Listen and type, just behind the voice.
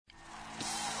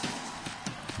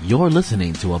You're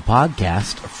listening to a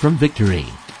podcast from Victory.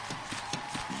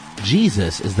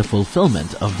 Jesus is the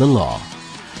fulfillment of the law.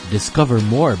 Discover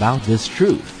more about this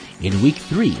truth in week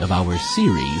 3 of our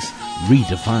series,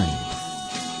 Redefined.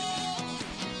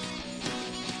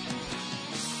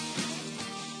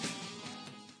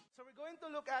 So we're going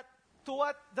to look at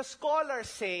what the scholars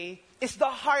say is the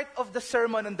heart of the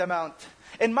Sermon on the Mount.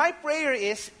 And my prayer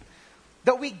is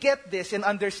that we get this and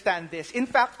understand this. In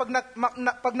fact, pag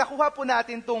nakuha po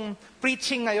natin tong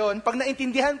preaching ngayon, pag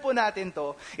naintindihan po natin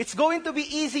to, it's going to be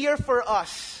easier for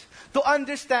us to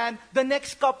understand the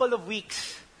next couple of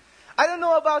weeks. I don't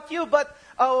know about you, but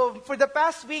for the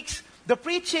past weeks, the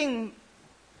preaching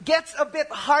gets a bit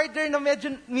harder na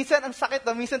medyo, minsan ang sakit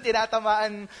na, minsan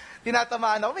tinatamaan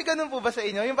ako. May ganun po ba sa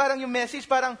inyo? Yung parang yung message,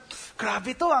 parang,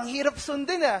 grabe to, ang hirap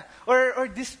sundin ah. Or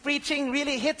this preaching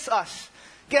really hits us.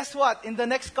 Guess what? In the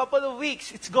next couple of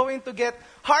weeks, it's going to get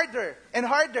harder and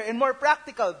more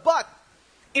practical. But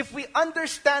if we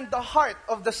understand the heart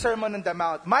of the Sermon on the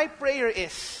Mount, my prayer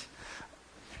is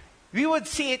we would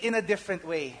see it in a different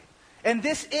way. And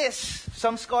this is,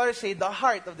 some scholars say, the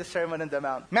heart of the Sermon on the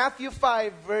Mount. Matthew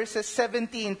 5, verses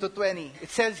 17 to 20.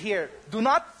 It says here, "Do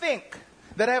not think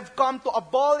that I have come to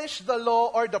abolish the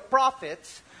law or the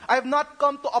prophets. I have not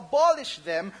come to abolish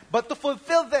them, but to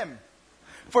fulfill them.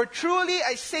 For truly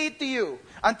I say to you,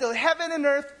 until heaven and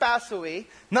earth pass away,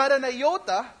 not an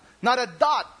iota, not a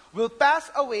dot will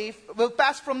pass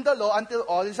from the law until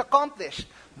all is accomplished.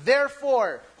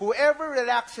 Therefore, whoever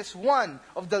relaxes one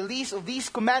of the least of these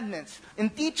commandments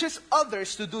and teaches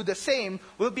others to do the same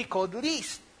will be called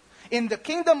least in the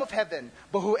kingdom of heaven.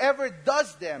 But whoever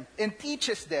does them and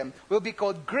teaches them will be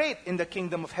called great in the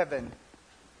kingdom of heaven.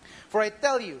 For I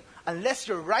tell you, unless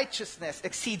your righteousness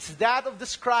exceeds that of the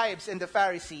scribes and the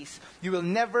Pharisees, you will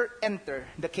never enter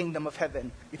the kingdom of heaven."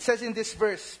 It says in this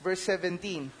verse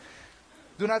 17,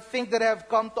 "Do not think that I have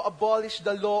come to abolish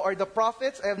the law or the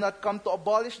prophets. I have not come to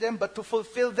abolish them, but to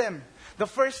fulfill them." The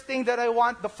first thing that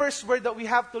the first word that we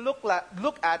have to look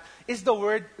at is the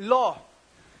word law.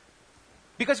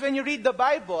 Because when you read the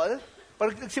Bible,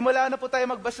 pag simula na po tayo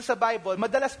magbasa sa Bible,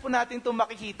 madalas po natin itong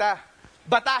makikita.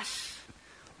 Batas.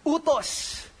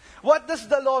 Utos. What does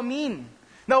the law mean?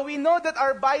 Now, we know that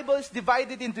our Bible is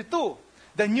divided into two.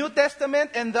 The New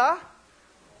Testament and the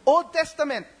Old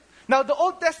Testament. Now, the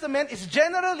Old Testament is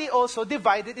generally also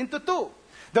divided into two.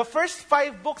 The first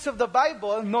 5 books of the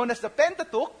Bible, known as the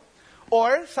Pentateuch,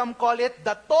 or some call it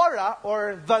the Torah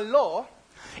or the Law,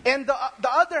 and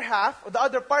the other half, or the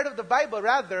other part of the Bible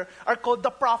rather, are called the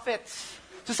prophets.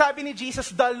 So sabi ni Jesus,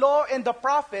 the Law and the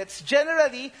prophets,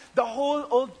 generally the whole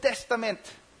Old Testament.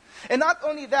 And not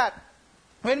only that,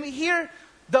 when we hear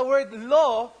the word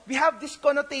law, we have this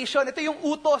connotation. Ito yung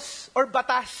utos or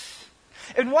batas.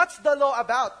 And what's the law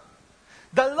about?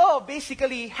 The law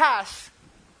basically has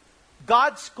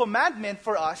God's commandment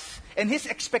for us and His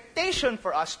expectation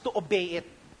for us to obey it.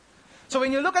 So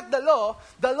when you look at the law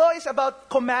is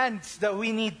about commands that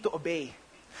we need to obey.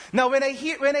 Now when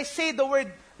I say the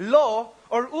word law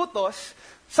or utos,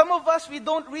 some of us, we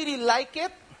don't really like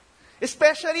it.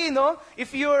 Especially,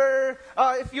 if you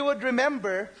would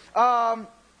remember,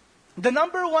 the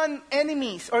number one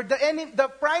enemies or the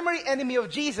primary enemy of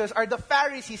Jesus are the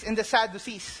Pharisees and the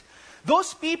Sadducees.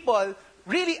 Those people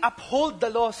really uphold the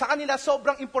law. Sa kanila,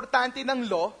 sobrang importante ng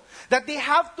law that they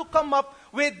have to come up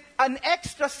with an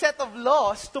extra set of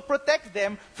laws to protect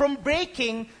them from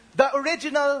breaking the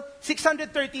original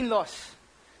 613 laws.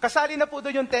 Kasali na po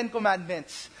doon yung 10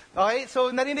 Commandments. Okay?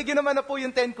 So, narinig yun naman na po yung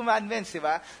 10 Commandments, di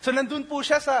ba? So, nandun po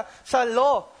siya sa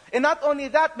law. And not only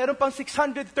that, meron pang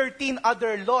 613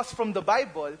 other laws from the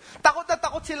Bible. Takot na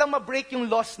takot silang ma-break yung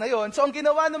laws na yon. So, ang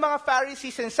ginawa ng mga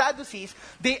Pharisees and Sadducees,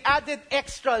 they added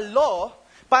extra law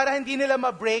para hindi nila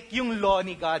ma-break yung law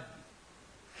ni God.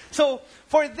 So,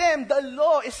 for them, the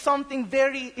law is something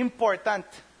very important.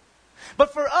 But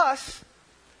for us,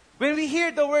 when we hear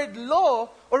the word law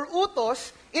or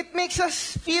utos, it makes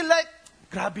us feel like,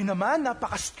 grabe naman,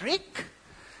 napaka-strict.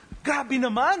 Grabe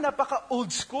naman,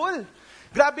 napaka-old school.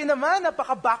 Grabe naman,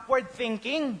 napaka-backward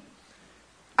thinking.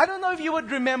 I don't know if you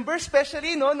would remember,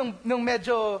 especially nung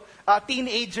medyo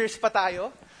teenagers pa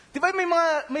tayo. Di ba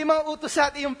may mga utos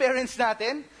sa atin yung parents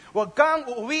natin? Huwag kang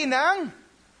uuwi ng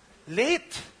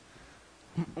late.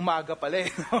 Umaga pala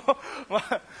eh.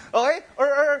 Okay?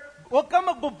 Or huwag kang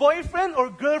magbo-boyfriend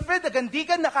or girlfriend na hindi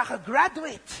ka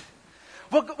nakaka-graduate.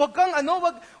 Wag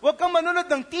kang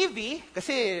manonood ng TV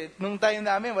kasi nung time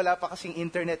namin wala pa kasing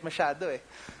internet masyado eh.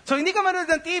 So hindi ka manonood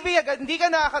ng TV,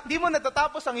 hindi mo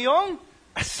natatapos ang iyong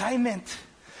assignment.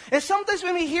 And sometimes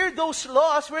when we hear those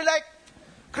laws, we're like,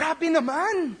 grabe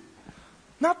naman.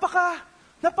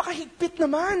 Napakahigpit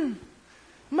naman.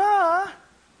 Ma,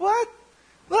 what?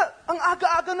 Ang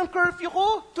aga-aga ng curfew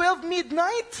ko, 12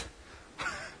 midnight.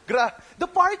 The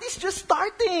party's just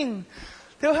starting.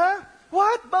 Diba?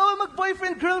 What? Bawal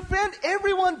mag-boyfriend-girlfriend?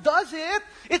 Everyone does it.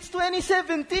 It's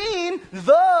 2017.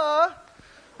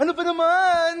 Ano ba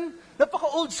naman?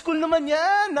 Napaka-old school naman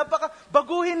yan.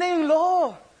 Baguhin na yung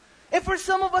law. And for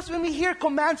some of us, when we hear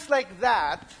commands like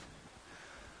that,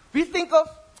 we think of,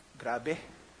 grabe,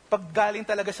 pag galing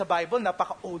talaga sa Bible,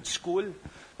 napaka-old school.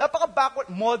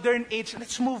 Napaka-backward, modern age.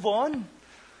 Let's move on.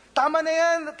 Tama na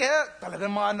yan. Kaya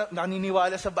talagang mga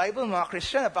naniniwala sa Bible, mga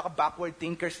Christian, napaka-backward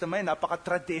thinkers naman,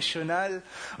 napaka-traditional.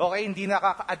 Okay, hindi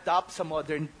nakaka-adapt sa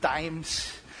modern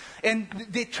times. And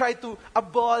they try to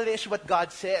abolish what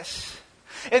God says.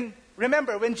 And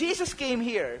remember, when Jesus came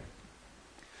here,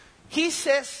 He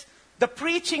says, the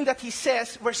preaching that He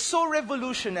says were so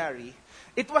revolutionary.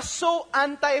 It was so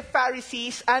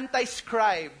anti-Pharisees,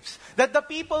 anti-scribes, that the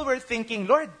people were thinking,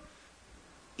 Lord,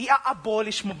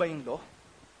 i-abolish mo ba yung law?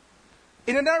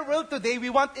 In our world today, we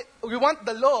want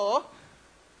the law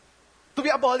to be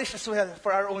abolished as well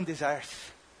for our own desires.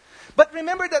 But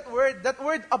remember that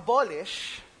word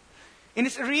abolish, in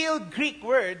its real Greek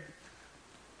word,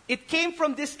 it came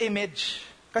from this image.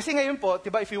 Kasi ngayon po,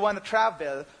 diba, if you want to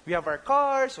travel, we have our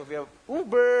cars, or we have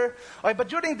Uber. Okay, but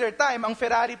during their time, ang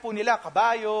Ferrari po nila,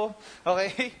 kabayo.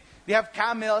 Okay? They have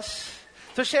camels.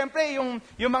 So, syempre, yung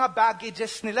mga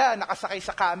baggages nila, nakasakay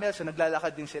sa camel, so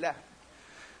naglalakad din sila.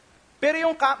 Pero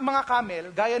yung mga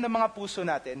camel, gaya ng mga puso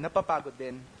natin, napapagod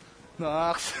din.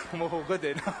 Naks, umuhugod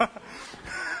din.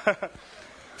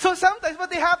 So, sometimes, what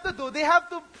they have to do, they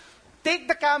have to take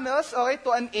the camels, okay,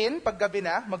 to an inn, paggabi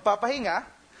na,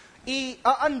 magpapahinga,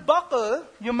 i-unbuckle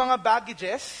yung mga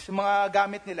baggages, yung mga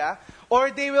gamit nila, or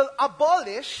they will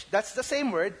abolish, that's the same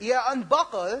word,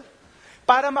 i-unbuckle,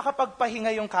 para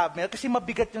makapagpahinga yung camel, kasi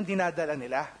mabigat yung dinadala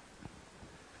nila.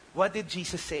 What did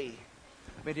Jesus say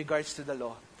with regards to the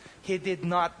law? He did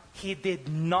not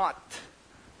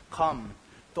come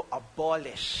to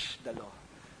abolish the law.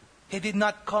 He did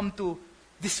not come to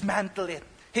dismantle it.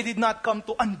 He did not come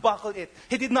to unbuckle it.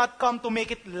 He did not come to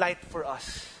make it light for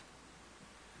us.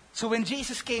 So when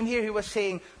Jesus came here, He was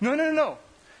saying, no.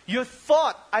 You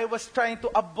thought I was trying to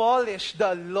abolish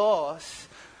the laws.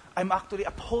 I'm actually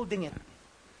upholding it.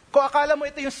 Kung akala mo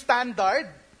ito yung standard,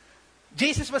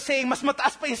 Jesus was saying, mas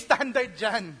mataas pa yung standard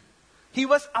dyan. He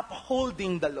was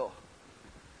upholding the law.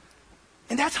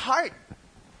 And that's hard.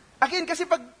 Again, kasi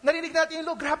pag narinig natin yung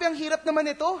law, grabe, ang hirap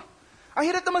naman ito. Ang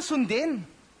hirap naman sundin.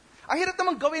 Ang hirap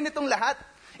naman gawin itong lahat.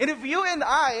 And if you and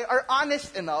I are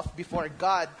honest enough before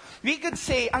God, we could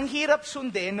say, ang hirap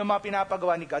sundin ng mga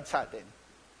pinapagawa ni God sa atin.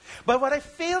 But what I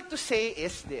failed to say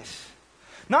is this.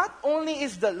 Not only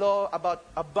is the law about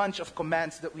a bunch of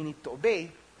commands that we need to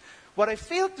obey, what I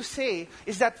failed to say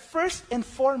is that first and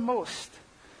foremost,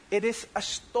 it is a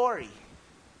story.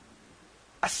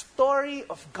 A story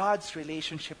of God's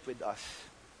relationship with us.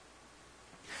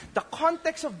 The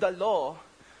context of the law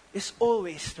is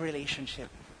always relationship.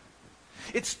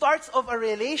 It starts of a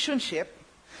relationship,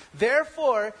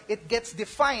 therefore, it gets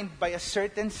defined by a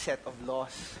certain set of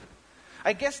laws.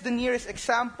 I guess the nearest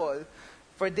example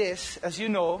for this, as you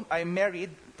know, I'm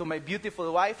married to my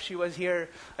beautiful wife. She was here,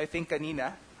 I think,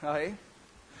 kanina. Okay?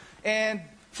 And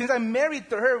since I'm married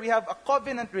to her, we have a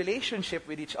covenant relationship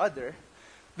with each other.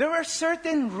 There were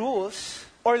certain rules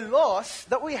or laws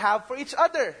that we have for each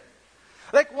other.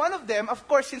 Like one of them, of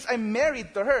course, since I'm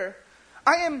married to her,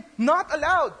 I am not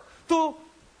allowed to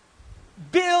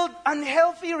build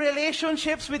unhealthy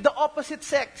relationships with the opposite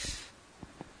sex.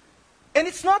 And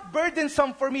it's not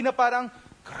burdensome for me na parang,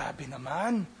 grabe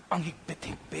naman, ang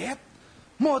higpit-higpit.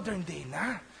 Modern day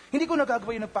na. Hindi ko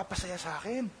nagagawa yung nagpapasaya sa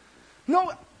akin.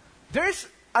 No, there's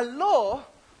a law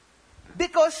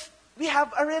because we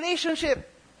have a relationship.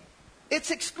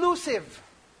 It's exclusive.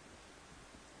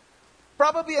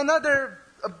 Probably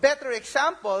a better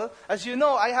example, as you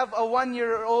know, I have a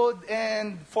 1-year-old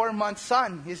and 4-month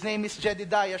son. His name is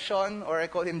Jedediah Sean, or I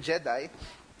call him Jedi.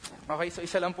 Okay, so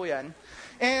isa lang po yan.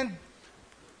 And,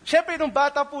 syempre, nung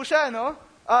bata po siya, no?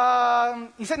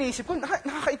 Isa niisip ko,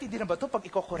 nakakaintindi na ba ito pag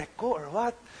i-correct ko or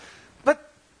what? But,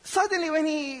 suddenly when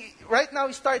right now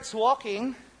he starts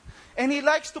walking, and he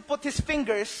likes to put his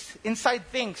fingers inside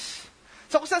things.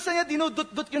 So kung saan niya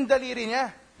dinudut-dut yung daliri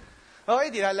niya.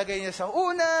 Okay, dinalagay niya sa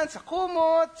unan, sa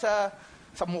kumot, sa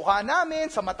mukha namin,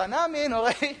 sa mata namin,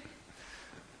 okay?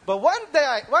 But one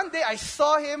day I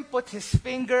saw him put his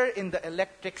finger in the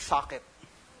electric socket.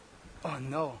 Oh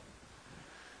no.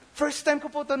 First time ko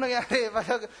po ito nangyari.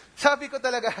 Sabi ko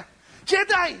talaga,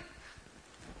 Jedi!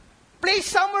 Play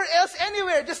somewhere else,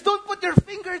 anywhere. Just don't put your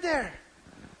finger there.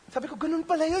 Sabi ko, ganun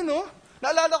pala yun, no?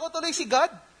 Naalala ko tuloy si God.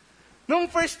 Nung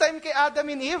first time kay Adam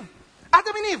and Eve.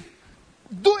 Adam and Eve,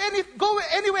 go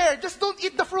anywhere, just don't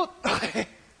eat the fruit. Okay?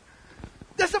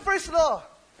 That's the first law.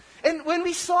 And when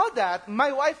we saw that,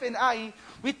 my wife and I,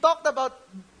 we talked about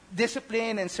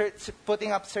discipline and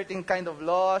putting up certain kind of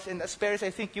laws. And as parents,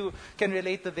 I think you can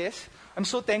relate to this. I'm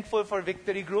so thankful for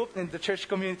Victory Group and the church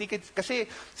community kasi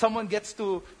someone gets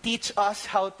to teach us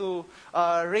how to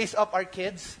raise up our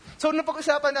kids. So,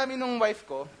 napag-usapan namin ng wife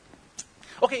ko,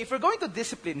 okay, if we're going to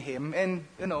discipline him and,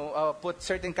 put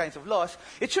certain kinds of laws,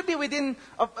 it should be within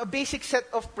a basic set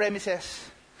of premises.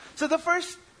 So the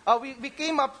first, we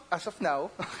came up, as of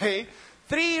now, okay,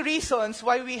 3 reasons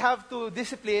why we have to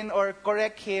discipline or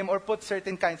correct him or put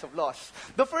certain kinds of laws.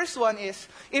 The first one is,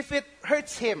 if it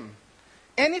hurts him,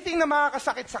 anything na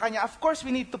makakasakit sa kanya, of course,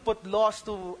 we need to put laws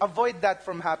to avoid that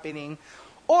from happening.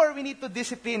 Or we need to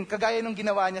discipline, kagaya nung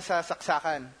ginawa niya sa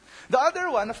saksakan. The other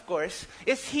one, of course,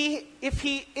 is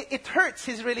it hurts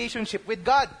his relationship with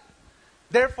God.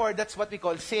 Therefore, that's what we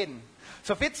call sin.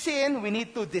 So if it's sin, we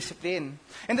need to discipline.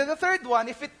 And then the third one,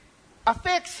 if it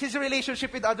affects his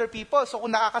relationship with other people, so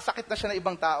kung nakakasakit na siya na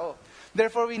ibang tao,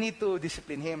 therefore we need to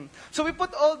discipline him. So we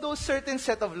put all those certain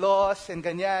set of laws and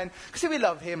ganyan, kasi we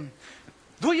love him.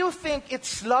 Do you think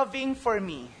it's loving for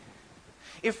me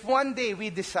if one day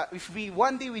we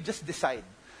just decide?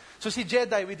 So si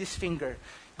Jedi with his finger,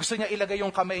 gusto niya ilagay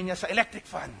yung kamay niya sa electric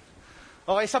fan.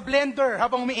 Okay, sa blender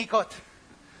habang umiikot.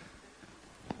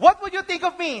 What would you think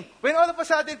of me when all of a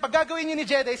sudden, pag gagawin niyo ni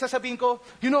Jedi, sasabihin ko,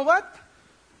 you know what?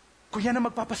 Kung yan na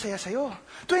magpapasaya sa'yo.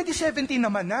 2017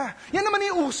 naman na. Yan naman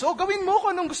yung uso. Gawin mo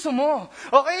kung anong gusto mo.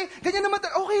 Okay? Ganyan naman.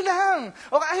 Okay lang.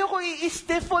 Okay, ayaw ko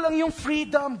i-stifle lang yung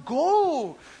freedom.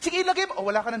 Go! Sige, ilagay mo. Oh,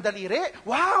 wala ka ng daliri.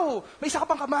 Wow! May isa ka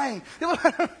pang kamay. Di ba?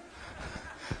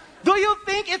 Do you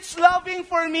think it's loving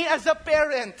for me as a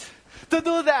parent to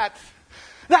do that?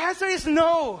 The answer is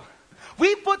no.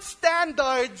 We put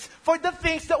standards for the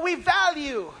things that we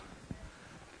value.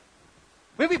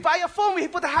 When we buy a phone, we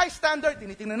put a high standard.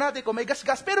 Tinitingnan natin kung may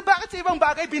gas-gas. Pero bakit sa ibang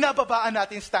bagay, binababaan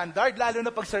natin standard, lalo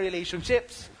na pag sa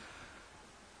relationships?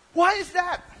 Why is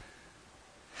that?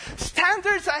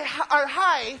 Standards are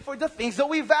high for the things that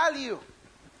we value.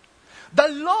 The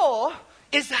law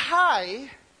is high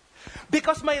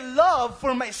because my love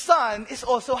for my son is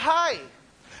also high.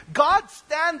 God's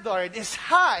standard is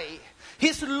high.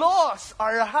 His laws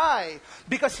are high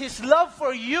because His love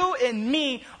for you and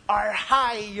me are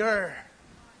higher.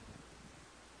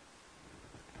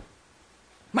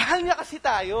 Mahal niya kasi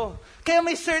tayo. Kaya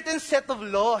may certain set of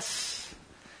laws.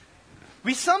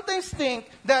 We sometimes think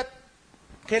that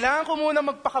kailangan ko muna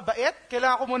magpakabait,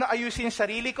 kailangan ko muna ayusin yung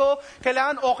sarili ko,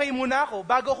 kailangan okay muna ako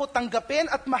bago ako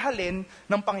tanggapin at mahalin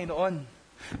ng Panginoon.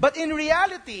 But in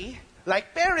reality,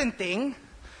 like parenting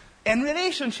and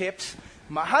relationships,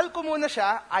 mahal ko muna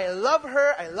siya, I love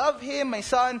her, I love him, my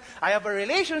son, I have a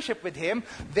relationship with him,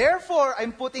 therefore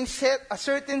I'm putting a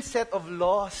certain set of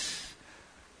laws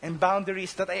and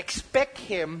boundaries that I expect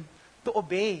him to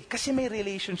obey. Kasi may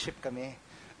relationship kami.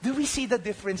 Do we see the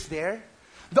difference there?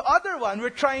 The other one, we're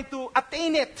trying to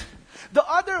attain it. The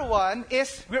other one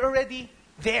is we're already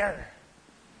there.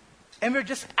 And we're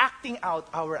just acting out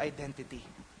our identity.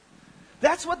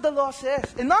 That's what the law says.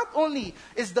 And not only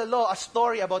is the law a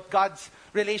story about God's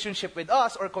relationship with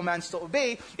us or commands to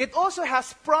obey, it also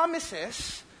has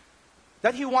promises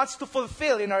that He wants to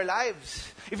fulfill in our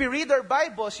lives. If you read our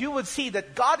Bibles, you would see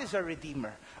that God is our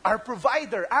Redeemer, our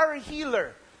provider, our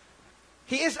healer.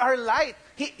 He is our light.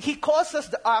 He calls us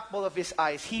the apple of His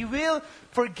eyes. He will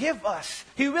forgive us.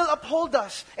 He will uphold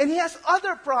us. And He has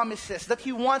other promises that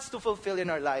He wants to fulfill in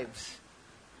our lives.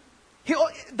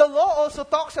 The law also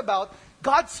talks about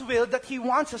God's will that He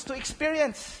wants us to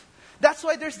experience. That's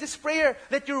why there's this prayer,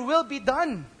 let your will be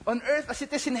done on earth as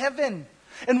it is in heaven.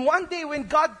 And one day when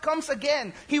God comes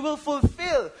again, He will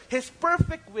fulfill His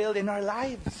perfect will in our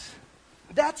lives.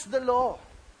 That's the law.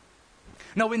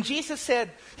 Now when Jesus said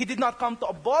He did not come to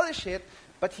abolish it,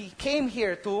 but He came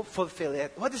here to fulfill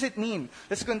it. What does it mean?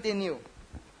 Let's continue.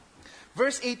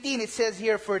 Verse 18, it says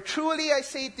here, for truly I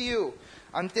say to you,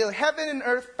 until heaven and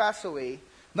earth pass away,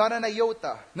 not an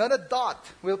iota, not a dot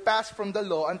will pass from the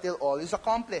law until all is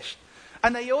accomplished.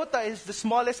 An iota is the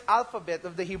smallest alphabet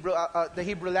of the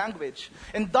Hebrew language.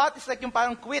 And dot is like yung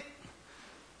parang quit.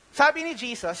 Sabi ni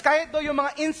Jesus, kahit daw yung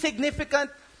mga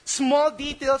insignificant, small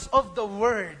details of the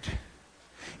word,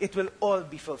 it will all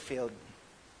be fulfilled.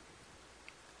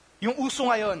 Yung uso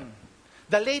ngayon,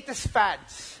 the latest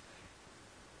fads,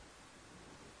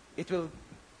 it will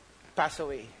pass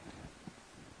away.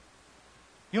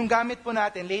 Yung gamit po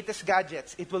natin, latest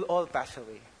gadgets, it will all pass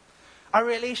away. Our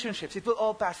relationships, it will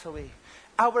all pass away.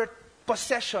 Our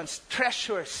possessions,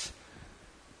 treasures,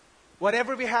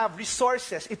 whatever we have,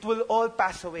 resources, it will all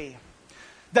pass away.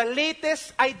 The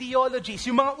latest ideologies,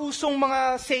 yung mga usong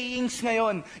mga sayings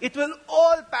ngayon, it will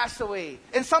all pass away.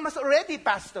 And some has already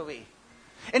passed away.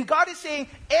 And God is saying,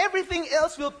 everything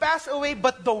else will pass away,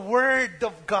 but the Word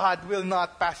of God will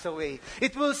not pass away.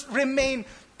 It will remain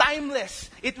timeless.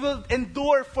 It will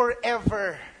endure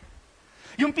forever.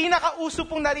 Yung pinakauso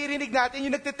pong naririnig natin,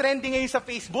 yung nagtitrending ngayon sa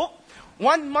Facebook,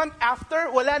 1 month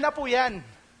after, wala na po yan.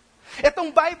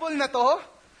 Itong Bible na to,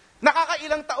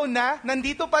 nakakailang taon na,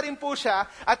 nandito pa rin po siya,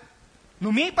 at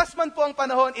lumipas man po ang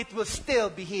panahon, it will still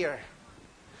be here.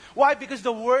 Why? Because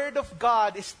the Word of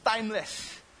God is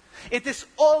timeless. It is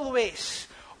always,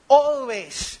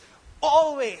 always,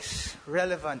 always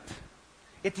relevant.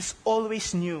 It is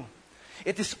always new.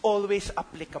 It is always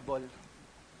applicable.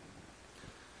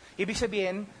 Ibig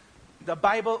sabihin, the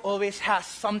Bible always has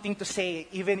something to say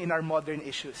even in our modern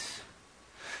issues.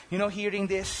 You know, hearing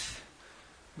this,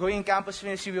 going in campus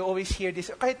ministry, we always hear this.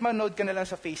 Kahit manood ka na lang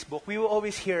sa Facebook, we will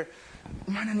always hear,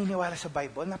 naniniwala sa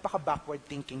Bible, napaka-backward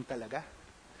thinking talaga.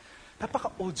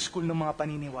 Napaka-old school ng mga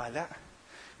paniniwala.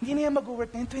 Hindi na yan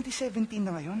mag-work na yun. 2017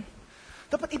 na ngayon.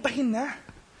 Dapat ibahin na.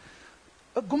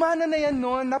 Gumana na yan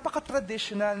noon.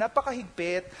 Napaka-traditional,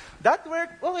 napaka-higpit. That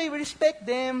work, okay, we respect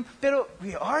them. Pero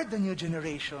we are the new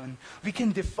generation.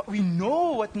 We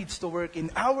know what needs to work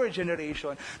in our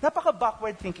generation.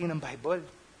 Napaka-backward thinking ng Bible.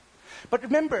 But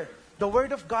remember, the Word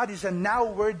of God is a now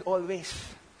word always.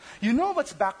 You know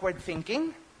what's backward thinking?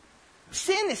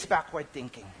 Sin is backward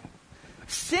thinking.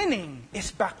 Sinning is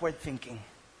backward thinking.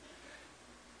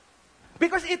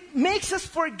 Because it makes us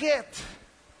forget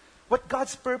what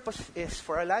God's purpose is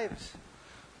for our lives.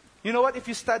 You know what? If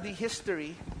you study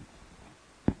history,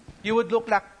 you would look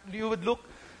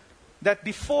that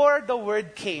before the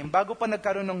word came, bago pa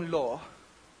nagkaroon ng law,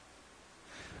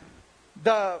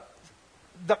 the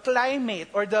climate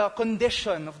or the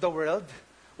condition of the world,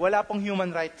 wala pong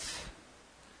human rights.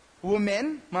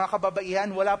 Women, mga kababaihan,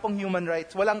 wala pong human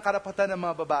rights. Walang karapatan ng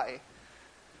mga babae.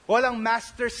 Walang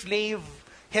master-slave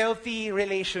healthy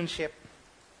relationship.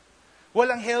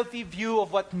 Walang healthy view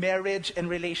of what marriage and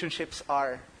relationships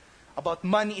are. About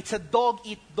money, it's a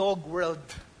dog-eat-dog world.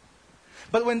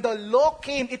 But when the law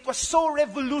came, it was so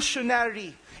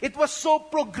revolutionary. It was so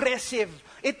progressive.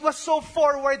 It was so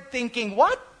forward-thinking.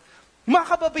 What? Mga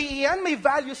kababaihan, may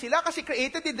value sila kasi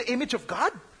created in the image of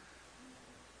God?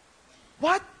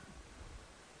 What?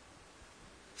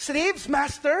 Slaves,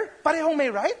 master, parehong may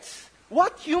rights?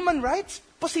 What? Human rights?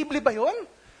 Posible ba yun?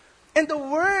 And the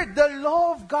Word, the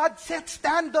law of God set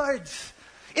standards.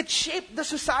 It shaped the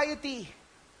society.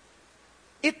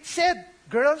 It said,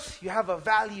 girls, you have a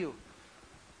value.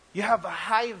 You have a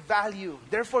high value.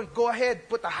 Therefore, go ahead,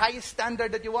 put the highest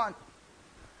standard that you want.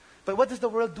 But what does the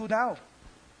world do now?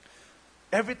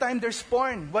 Every time there's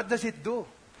porn, what does it do?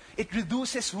 It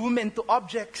reduces women to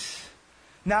objects.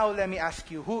 Now, let me ask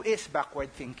you, who is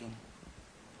backward thinking?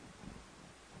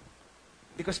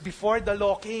 Because before the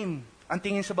law came, ang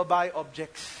tingin sa babae,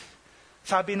 objects.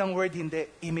 Sabi ng word, hindi.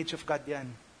 Image of God yan.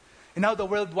 And now the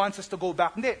world wants us to go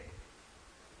back. Hindi.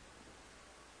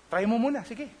 Try mo muna.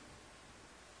 Sige.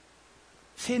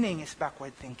 Sinning is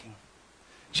backward thinking.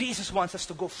 Jesus wants us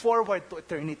to go forward to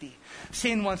eternity.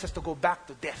 Sin wants us to go back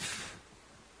to death.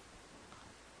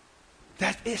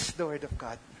 That is the Word of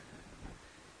God.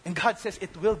 And God says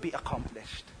it will be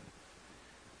accomplished.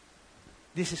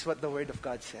 This is what the Word of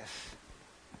God says.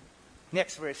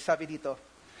 Next verse, sabi dito,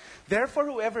 therefore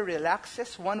whoever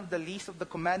relaxes one of the least of the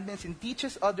commandments and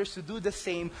teaches others to do the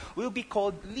same will be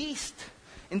called least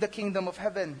in the kingdom of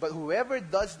heaven. But whoever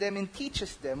does them and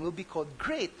teaches them will be called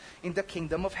great in the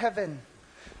kingdom of heaven.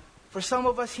 For some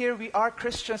of us here, we are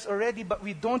Christians already, but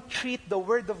we don't treat the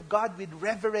Word of God with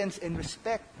reverence and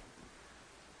respect.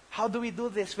 How do we do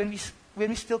this when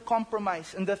we still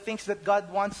compromise on the things that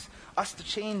God wants us to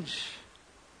change?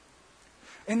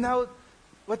 And now,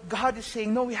 what God is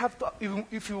saying, no, we have to,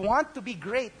 if we want to be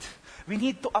great, we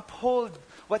need to uphold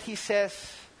what He says.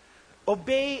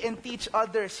 Obey and teach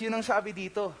others. Yun ang sabi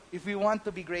dito, if we want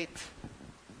to be great.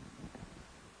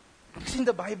 Because in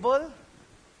the Bible,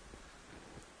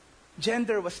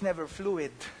 gender was never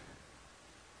fluid.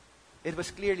 It was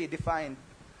clearly defined.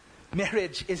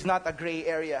 Marriage is not a gray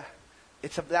area.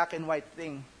 It's a black and white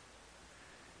thing.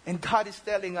 And God is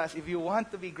telling us, if you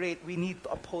want to be great, we need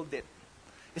to uphold it.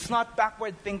 It's not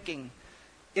backward thinking.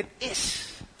 It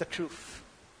is the truth.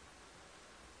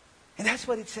 And that's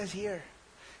what it says here.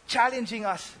 Challenging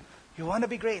us. You want to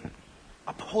be great?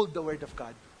 Uphold the Word of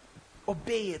God.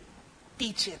 Obey it.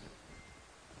 Teach it.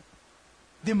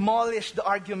 demolish the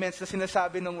arguments na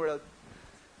sinasabi ng world.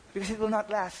 Because it will not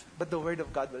last, but the Word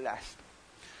of God will last.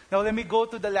 Now, let me go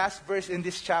to the last verse in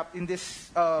this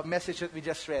message that we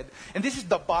just read. And this is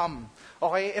the bomb.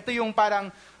 Okay? Ito yung parang,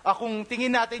 kung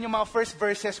tingin natin yung mga first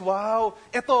verses, wow,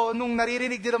 ito, nung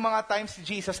naririnig din ng mga times si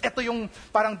Jesus, ito yung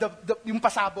parang yung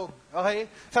pasabog. Okay?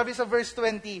 Sabi sa verse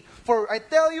 20, "For I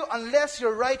tell you, unless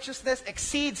your righteousness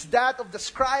exceeds that of the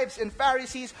scribes and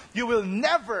Pharisees, you will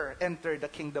never enter the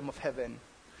kingdom of heaven."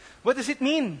 What does it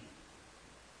mean?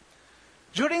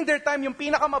 During their time, yung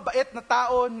pinakamabait na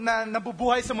tao na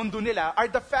nabubuhay sa mundo nila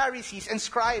are the Pharisees and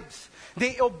scribes.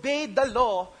 They obeyed the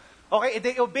law, okay?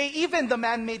 They obey even the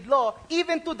man-made law,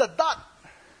 even to the dot.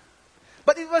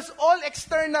 But it was all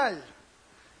external.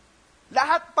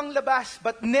 Lahat panglabas,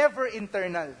 but never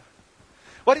internal.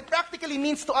 What it practically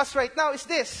means to us right now is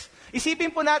this.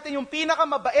 Isipin po natin yung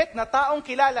pinakamabait na taong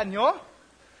kilala nyo,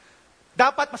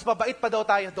 dapat mas mabait pa daw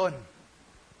tayo doon.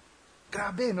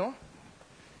 Grabe, no?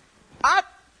 At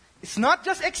it's not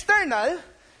just external,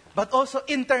 but also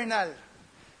internal.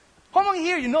 How many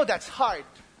here, you know that's hard?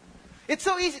 It's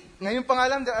so easy. Ngayon pa nga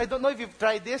lang, I don't know if you've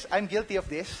tried this. I'm guilty of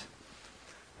this.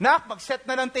 Nak, mag-set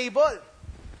na ng table.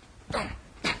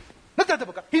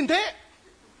 Nagdadabog ka? Hindi!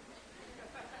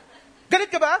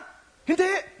 Galit ka ba? Hindi!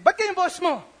 Ba't kayong boss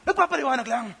mo? Nagpapaliwanag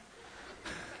lang.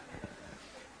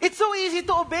 It's so easy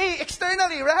to obey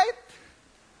externally, right?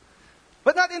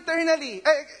 But not internally.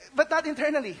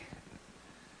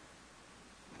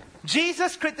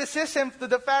 Jesus' criticism to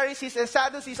the Pharisees and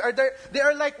Sadducees they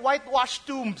are like whitewashed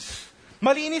tombs.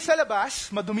 Malinis sa labas,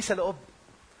 madumi sa loob.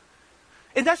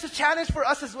 And that's a challenge for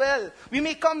us as well. We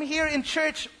may come here in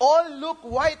church, all look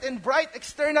white and bright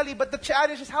externally, but the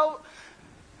challenge is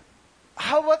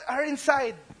what are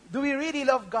inside? Do we really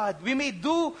love God? We may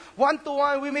do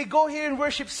one-to-one, we may go here in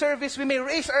worship service, we may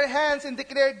raise our hands and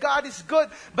declare God is good,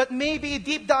 but maybe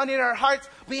deep down in our hearts,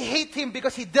 we hate Him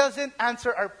because He doesn't answer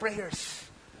our prayers.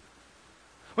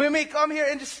 We may come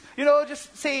here and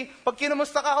just say, pag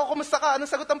kinumusta ka ako, kumusta ka? Anong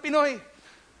sagot ang Pinoy?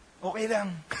 Okay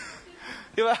lang.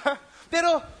 Diba?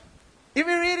 Pero, if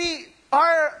we really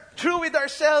are true with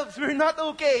ourselves, we're not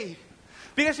okay.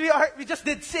 Because we just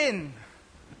did sin.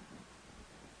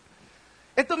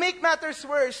 And to make matters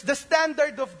worse, the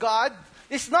standard of God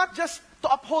is not just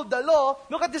to uphold the law.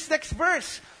 Look at this next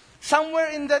verse.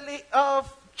 Somewhere in the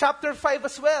chapter 5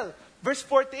 as well. Verse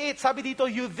 48, sabi dito,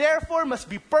 "You therefore must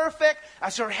be perfect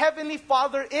as your heavenly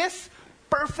Father is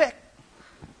perfect."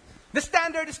 The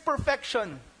standard is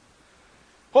perfection.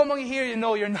 How many here you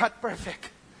know you're not perfect?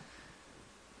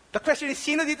 The question is,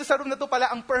 sino dito sa room na to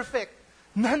pala ang perfect?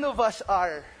 None of us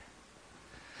are.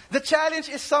 The challenge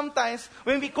is sometimes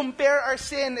when we compare our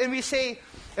sin and we say,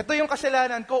 ito yung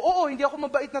kasalanan ko. Oo, hindi ako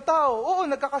mabait na tao. Oo,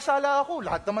 nagkakasala ako.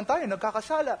 Lahat naman tayo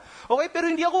nagkakasala. Okay, pero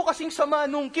hindi ako kasing sama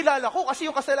nung kilala ko kasi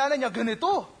yung kasalanan niya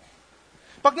ganito.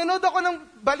 Pag nanood ako ng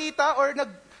balita or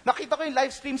nakita ko yung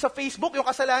live stream sa Facebook, yung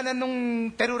kasalanan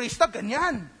nung terorista,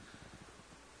 ganyan.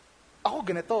 Ako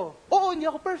ganito. Oo, hindi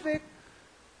ako perfect.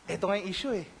 Ito nga yung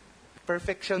issue eh.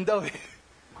 Perfection daw eh.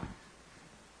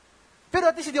 Pero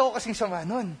at least hindi ako kasing sama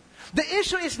nun. The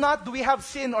issue is not do we have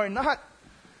sin or not.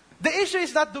 The issue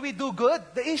is not do we do good.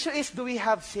 The issue is do we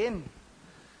have sin.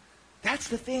 That's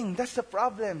the thing. That's the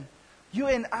problem.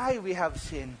 You and I, we have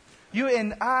sin. You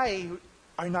and I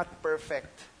are not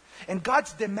perfect. And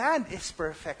God's demand is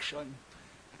perfection.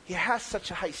 He has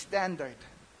such a high standard.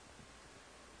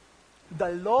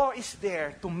 The law is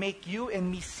there to make you and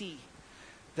me see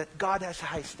that God has a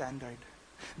high standard.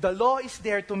 The law is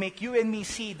there to make you and me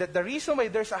see that the reason why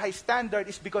there's a high standard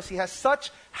is because He has such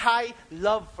high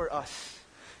love for us.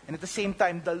 And at the same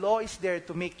time, the law is there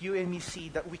to make you and me see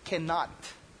that we cannot,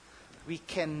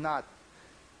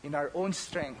 in our own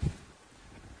strength,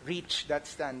 reach that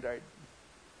standard.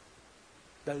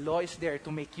 The law is there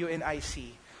to make you and I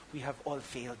see we have all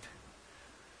failed.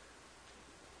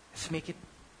 Let's make it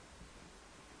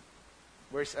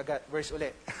worse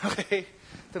ulit. Okay?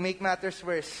 To make matters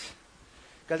worse,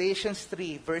 Galatians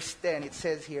 3, verse 10, it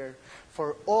says here,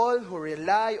 "For all who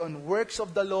rely on works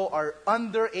of the law are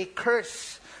under a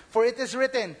curse. For it is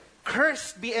written,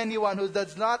 Cursed be anyone who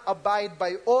does not abide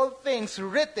by all things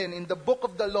written in the book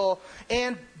of the law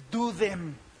and do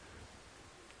them."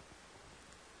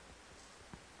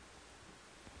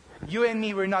 You and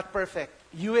me, we're not perfect.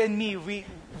 You and me,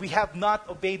 we have not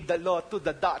obeyed the law to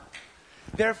the dot.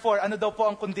 Therefore, ano daw po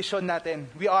ang kondisyon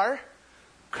natin? We are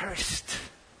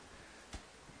cursed.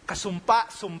 Kasumpa.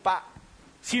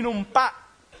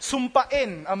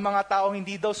 Sumpain ang mga taong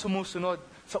hindi daw sumusunod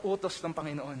sa utos ng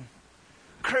Panginoon.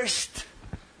 Cursed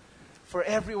for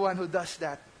everyone who does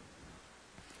that.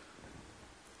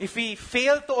 If we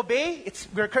fail to obey,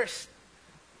 we're cursed.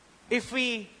 If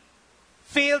we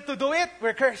fail to do it,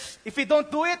 we're cursed. If we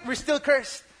don't do it, we're still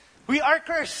cursed. We are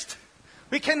cursed.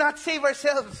 We cannot save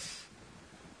ourselves.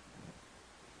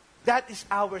 That is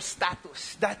our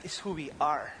status. That is who we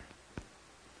are.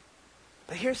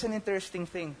 But here's an interesting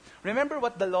thing. Remember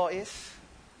what the law is?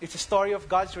 It's a story of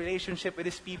God's relationship with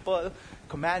His people,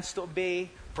 commands to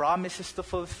obey, promises to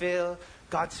fulfill,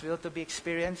 God's will to be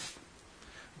experienced.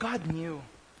 God knew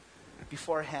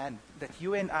beforehand that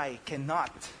you and I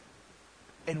cannot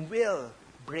and will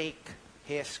break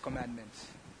His commandments.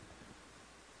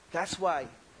 That's why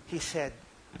He said,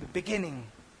 the beginning,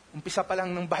 umpisa pa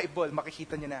lang ng Bible,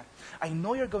 makikita niyo na, I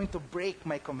know you're going to break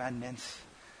my commandments,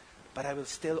 but I will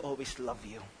still always love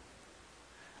you.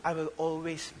 I will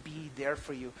always be there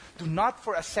for you. Do not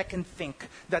for a second think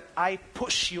that I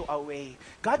push you away.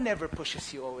 God never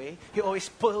pushes you away. He always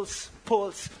pulls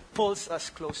us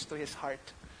close to His heart.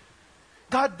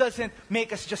 God doesn't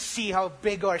make us just see how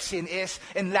big our sin is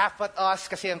and laugh at us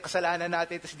kasi ang kasalanan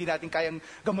natin tapos di natin kayang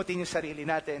gamutin yung sarili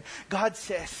natin. God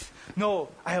says, no,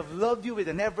 I have loved you with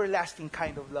an everlasting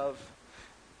kind of love.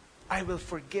 I will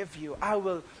forgive you. I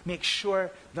will make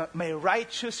sure that my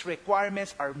righteous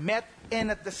requirements are met,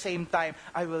 and at the same time,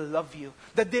 I will love you.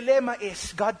 The dilemma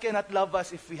is, God cannot love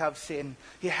us if we have sin.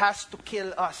 He has to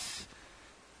kill us.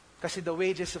 Kasi the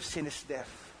wages of sin is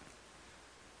death.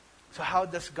 So how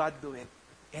does God do it?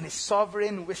 In His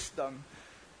sovereign wisdom,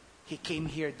 He came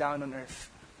here down on earth.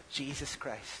 Jesus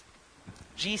Christ.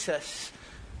 Jesus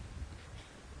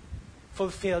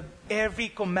fulfilled every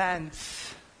command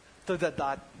to the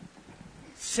dot.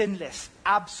 Sinless,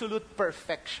 absolute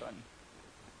perfection.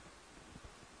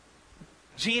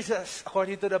 Jesus,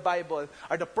 according to the Bible,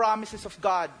 are the promises of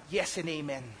God, yes and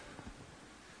amen.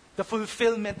 The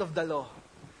fulfillment of the law.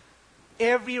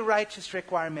 Every righteous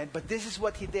requirement. But this is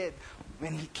what He did.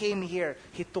 When He came here,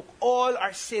 He took all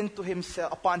our sin to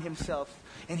Himself, upon Himself,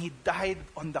 and He died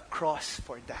on the cross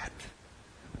for that.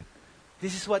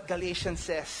 This is what Galatians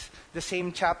says, the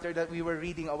same chapter that we were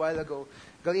reading a while ago.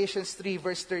 Galatians 3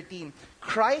 verse 13.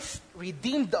 Christ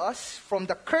redeemed us from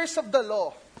the curse of the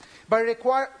law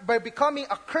by becoming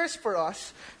a curse for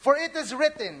us. For it is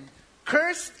written,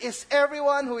 cursed is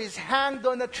everyone who is hanged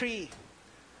on a tree.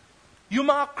 Yung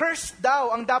mga cursed daw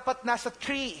ang dapat nasa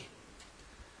tree.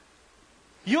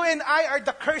 You and I are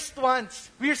the cursed ones.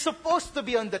 We're supposed to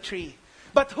be on the tree.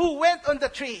 But who went on the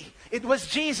tree? It was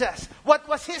Jesus. What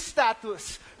was His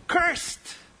status?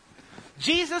 Cursed.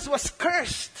 Jesus was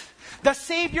cursed. The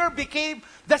Savior became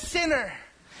the sinner.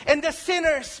 And the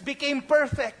sinners became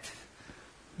perfect.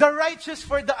 The righteous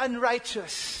for the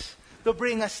unrighteous. To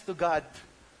bring us to God.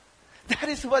 That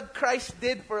is what Christ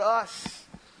did for us.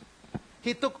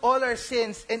 He took all our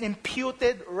sins and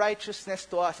imputed righteousness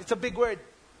to us. It's a big word.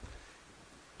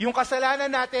 Yung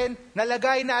kasalanan natin,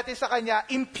 nalagay natin sa Kanya,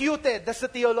 imputed. That's the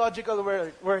theological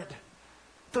word.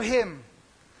 To Him.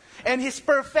 And His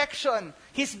perfection,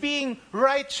 His being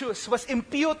righteous, was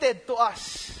imputed to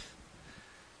us.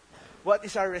 What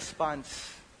is our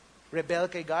response? Rebel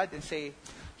kay God and say,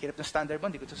 hirap na standard mo,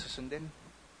 hindi ko ito susundin.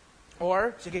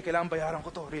 Or, sige, kailangan bayaran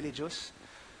ko to, religious.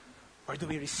 Or do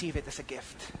we receive it as a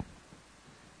gift?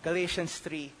 Galatians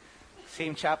 3,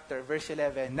 same chapter, verse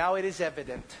 11. Now it is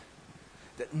evident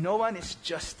that no one is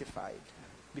justified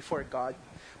before God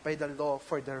by the law,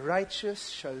 for the righteous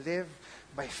shall live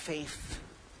by faith.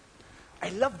 I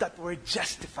love that word,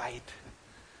 justified.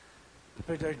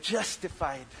 For they're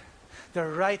justified. The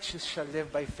righteous shall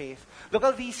live by faith. Look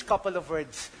at these couple of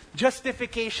words.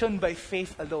 Justification by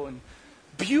faith alone.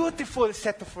 Beautiful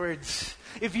set of words.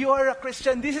 If you are a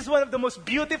Christian, this is one of the most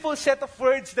beautiful set of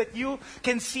words that you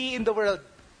can see in the world.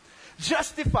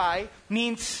 Justify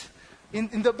means,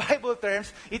 in the Bible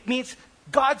terms, it means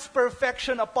God's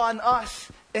perfection upon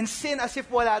us and sin as if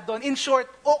wala doon. In short,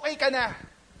 okay ka na.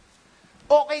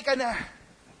 Okay ka na.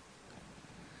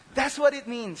 That's what it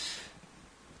means.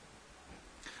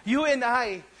 You and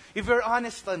I, if we're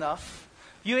honest enough,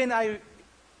 you and I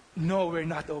know we're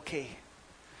not okay.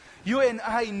 You and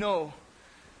I know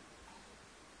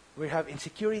we have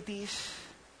insecurities,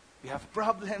 we have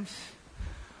problems,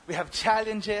 we have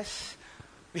challenges,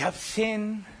 we have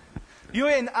sin. You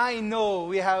and I know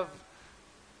we have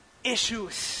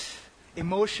issues,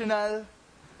 emotional,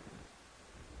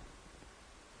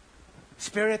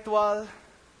 spiritual,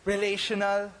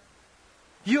 relational.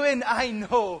 You and I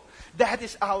know that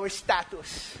is our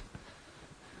status.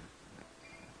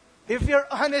 If you're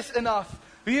honest enough,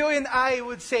 you and I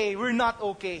would say, we're not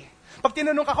okay. Pag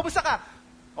tinanong ka, kamusta ka?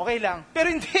 Okay lang. Pero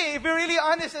hindi, if we're really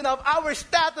honest enough, our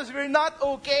status, we're not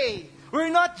okay. We're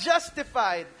not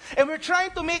justified. And we're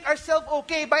trying to make ourselves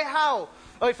okay by how?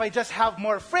 oh, if I just have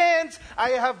more friends,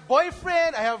 I have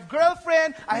boyfriend, I have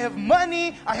girlfriend, I have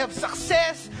money, I have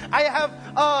success, I have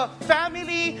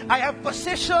family, I have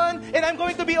position, and I'm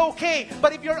going to be okay.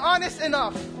 But if you're honest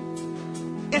enough,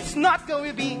 it's not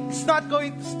going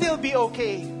to still be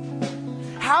okay.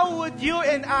 How would you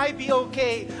and I be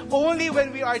okay? Only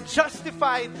when we are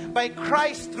justified by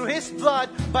Christ through His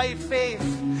blood by faith.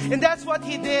 And that's what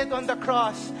He did on the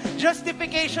cross.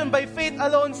 Justification by faith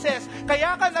alone says,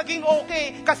 kaya ka naging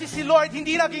okay kasi si Lord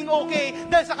hindi naging okay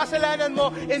dahil sa kasalanan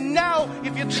mo. And now,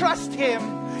 if you trust Him,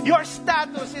 your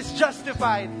status is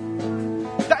justified.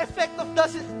 The effect of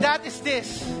that is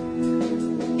this.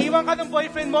 Iwan ka ng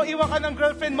boyfriend mo, iwan ka ng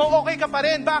girlfriend mo, okay ka pa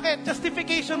rin. Bakit?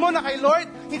 Justification mo na kay Lord,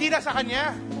 hindi na sa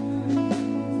Kanya.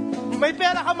 May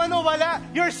pera ka man o wala,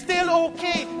 you're still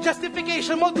okay.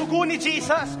 Justification mo, dugo ni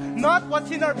Jesus, not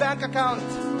what's in our bank account.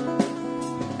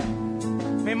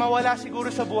 May mawala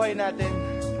siguro sa buhay natin.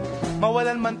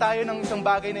 Mawalan man tayo ng isang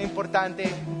bagay na importante,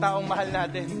 taong mahal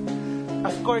natin.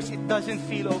 Of course, it doesn't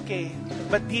feel okay.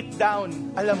 But deep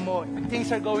down, alam mo, things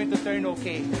are going to turn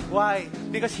okay. Why?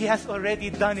 Because He has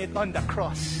already done it on the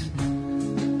cross.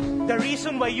 The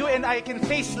reason why you and I can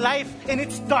face life in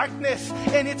its darkness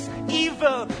and its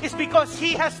evil is because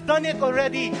He has done it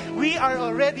already. We are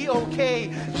already okay.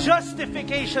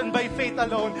 Justification by faith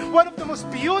alone. One of the most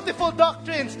beautiful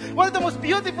doctrines, one of the most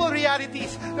beautiful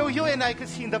realities that you and I can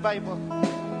see in the Bible.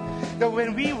 That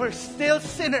when we were still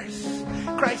sinners,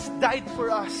 Christ died for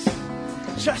us.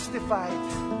 Justified.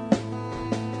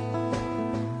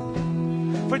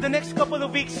 For the next couple of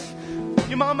weeks,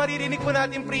 yung mga maririnig po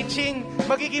natin preaching,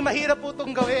 magiging mahirap po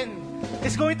itong gawin.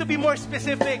 It's going to be more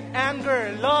specific.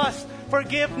 Anger, lust,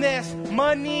 forgiveness,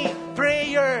 money,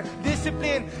 prayer,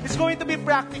 discipline. It's going to be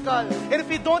practical. And if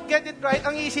we don't get it right,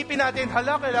 ang iisipin natin,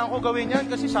 hala, kailangan ko gawin yan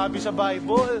kasi sabi sa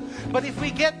Bible. But if we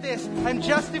get this, I'm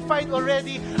justified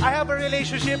already, I have a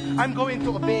relationship, I'm going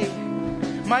to obey.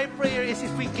 My prayer is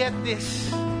if we get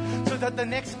this, so that the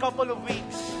next couple of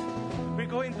weeks,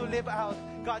 we're going to live out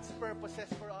God's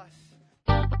purposes for us.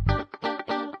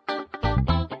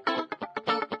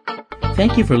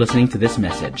 Thank you for listening to this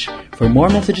message. For more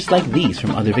messages like these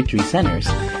from other Victory Centers,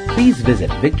 please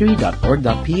visit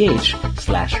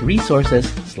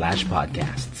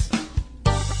victory.org.ph/resources/podcasts.